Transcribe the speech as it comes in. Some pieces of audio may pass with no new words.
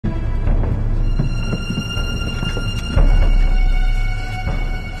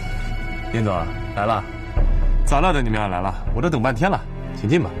严总来了，早料的你们要来了，我都等半天了，请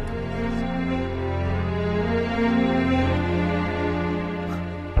进吧。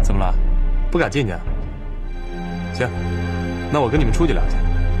怎么了？不敢进去？行，那我跟你们出去聊去。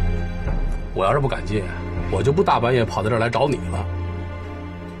我要是不敢进，我就不大半夜跑到这儿来找你了。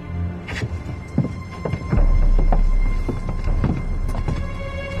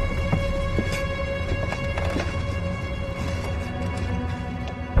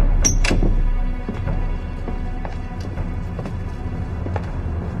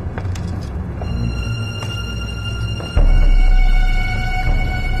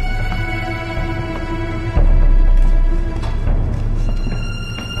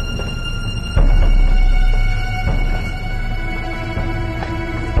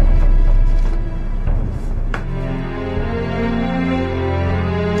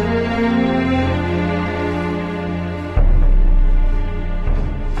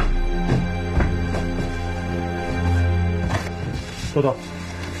豆豆，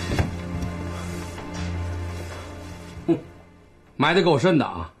埋得够深的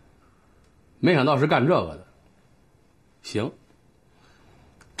啊！没想到是干这个的。行，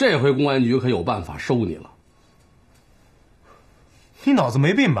这回公安局可有办法收你了。你脑子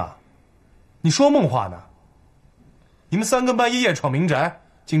没病吧？你说梦话呢？你们三更半夜夜闯民宅，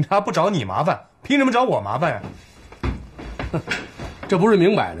警察不找你麻烦，凭什么找我麻烦呀？这不是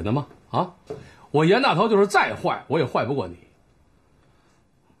明摆着的吗？啊，我严大头就是再坏，我也坏不过你。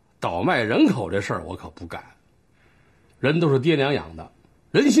倒卖人口这事儿我可不干，人都是爹娘养的，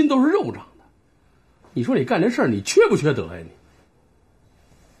人心都是肉长的。你说你干这事儿，你缺不缺德呀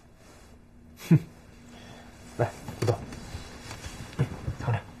你？哼，来，豆豆，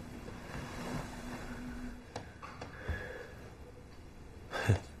尝尝。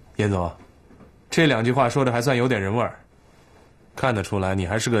严总，这两句话说的还算有点人味儿，看得出来你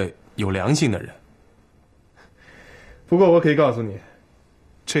还是个有良心的人。不过我可以告诉你，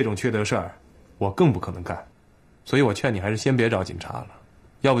这种缺德事儿，我更不可能干，所以我劝你还是先别找警察了，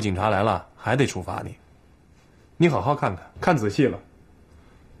要不警察来了还得处罚你。你好好看看，看仔细了，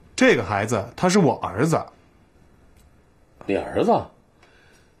这个孩子他是我儿子。你儿子？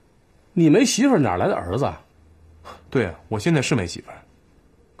你没媳妇儿哪来的儿子？对啊，我现在是没媳妇儿，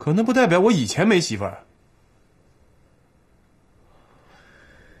可那不代表我以前没媳妇儿。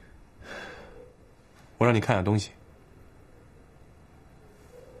我让你看下东西。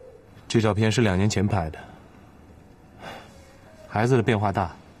这照片是2年前拍的，孩子的变化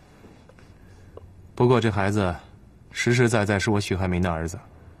大。不过这孩子实实在在是我许汉民的儿子，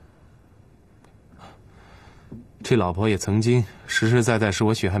这老婆也曾经实实在在是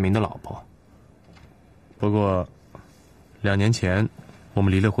我许汉民的老婆。不过2年前我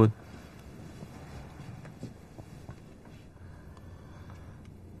们离了婚。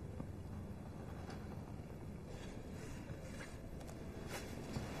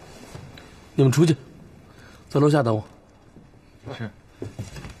你们出去，在楼下等我。是。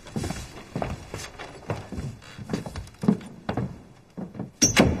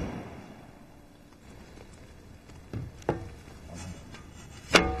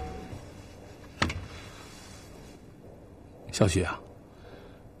小许啊，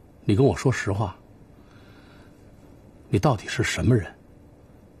你跟我说实话，你到底是什么人？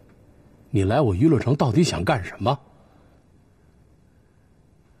你来我娱乐城到底想干什么？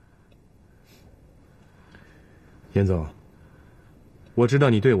严总，我知道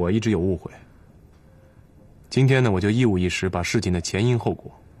你对我一直有误会。今天呢，我就一五一十把事情的前因后果，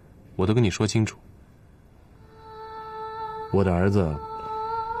我都跟你说清楚。我的儿子，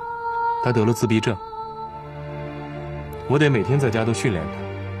他得了自闭症，我得每天在家都训练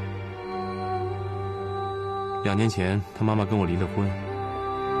他。2年前，他妈妈跟我离了婚，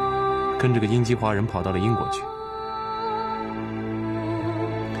跟着个英籍华人跑到了英国去。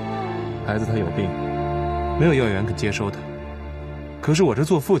孩子他有病，没有幼儿园可接收他，可是我这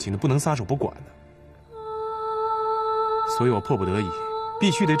做父亲的不能撒手不管的，所以我迫不得已，必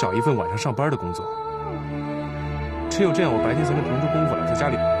须得找一份晚上上班的工作。只有这样，我白天才能腾出功夫来在家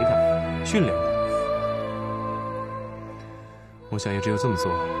里陪他，训练他。我想也只有这么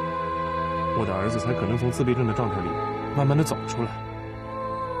做，我的儿子才可能从自闭症的状态里慢慢的走出来。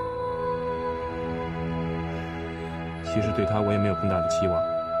其实对他我也没有更大的期望，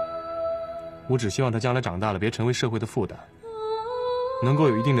我只希望他将来长大了别成为社会的负担，能够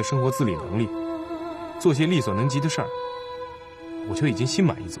有一定的生活自理能力，做些力所能及的事儿，我就已经心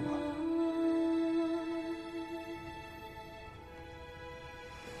满意足了。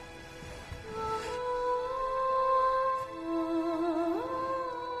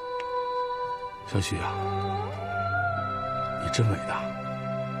小许啊，你真伟大！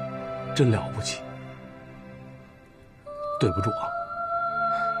真了不起，对不住啊。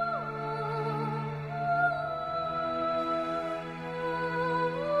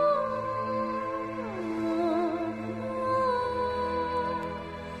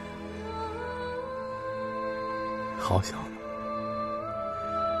好小子，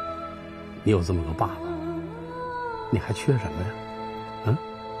你有这么个爸爸，你还缺什么呀？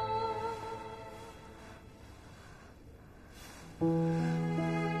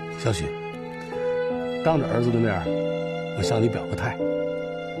小许，当着儿子的面，我向你表个态，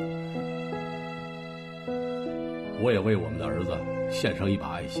我也为我们的儿子献上一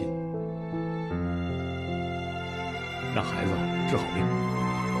把爱心，让孩子治好病。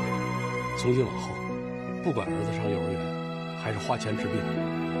从今往后，不管儿子上幼儿园还是花钱治病，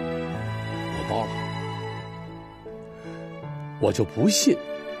我包了。我就不信，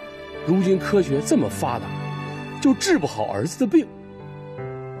如今科学这么发达，就治不好儿子的病。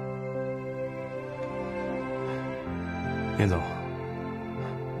严总，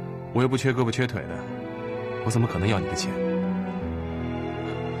我又不缺胳膊缺腿的，我怎么可能要你的钱？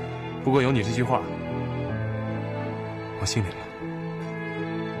不过有你这句话，我信你了。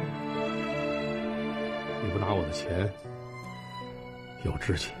你不拿我的钱，有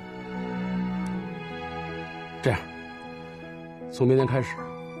志气。这样，从明天开始，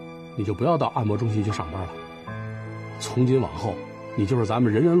你就不要到按摩中心去上班了。从今往后，你就是咱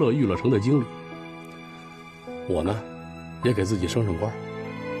们人人乐娱乐城的经理。我呢，也给自己升官，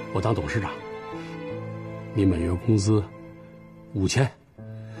我当董事长。你每月工资5000，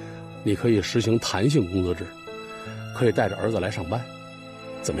你可以实行弹性工作制，可以带着儿子来上班，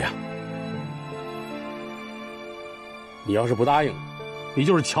怎么样？你要是不答应，你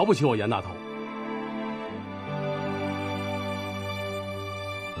就是瞧不起我严大头。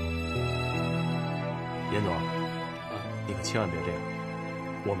严总，你可千万别这样，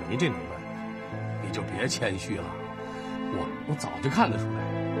我没这能耐。你就别谦虚了，我早就看得出来，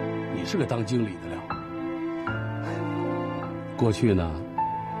你是个当经理的料。过去呢，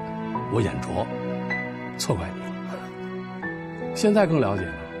我眼拙，错怪你了。现在更了解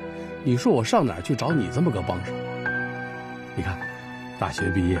了，你说我上哪儿去找你这么个帮手？你看，大学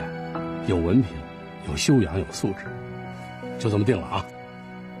毕业，有文凭，有修养，有素质，就这么定了啊。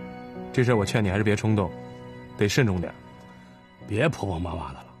这事我劝你还是别冲动，得慎重点，别婆婆妈妈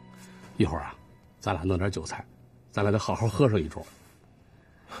的了。一会儿啊，咱俩弄点酒菜，咱俩得好好喝上一桌。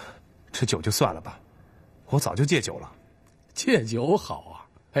这酒就算了吧，我早就戒酒了。戒酒好啊，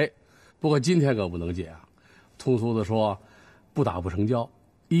嘿，不过今天可不能戒啊。通俗的说，不打不成交。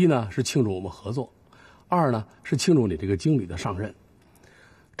一呢是庆祝我们合作，二呢是庆祝你这个经理的上任。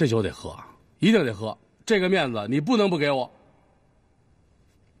这酒得喝啊，一定得喝，这个面子你不能不给我。